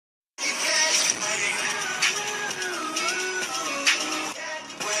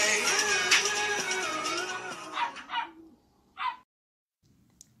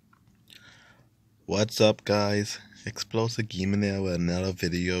What's up, guys? Explosive Gaming here with another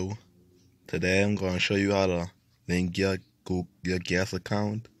video. Today I'm going to show you how to link your guest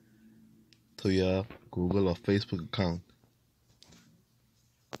account to your Google or Facebook account.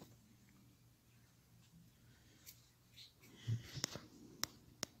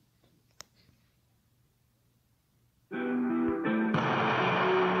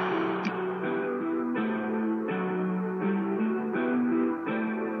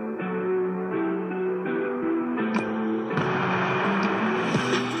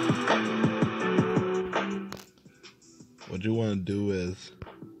 What you want to do is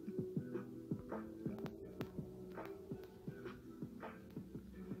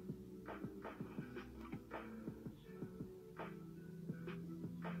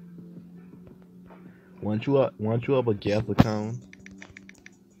once you have a guest account,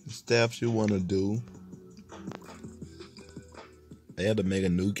 the steps you want to do. I had to make a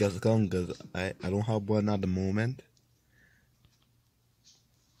new guest account because I don't have one at the moment.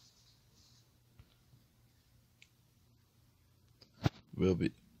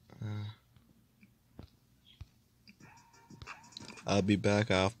 I'll be back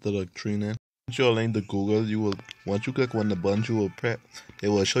after the training. Once you're linked to Google, once you click on the button, it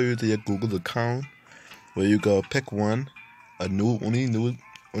will show you to your Google account where you go pick one.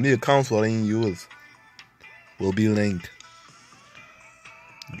 Only accounts that ain't yours will be linked.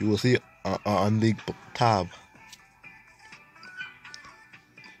 You will see an unlinked tab.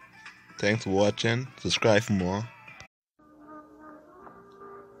 Thanks for watching. Subscribe for more.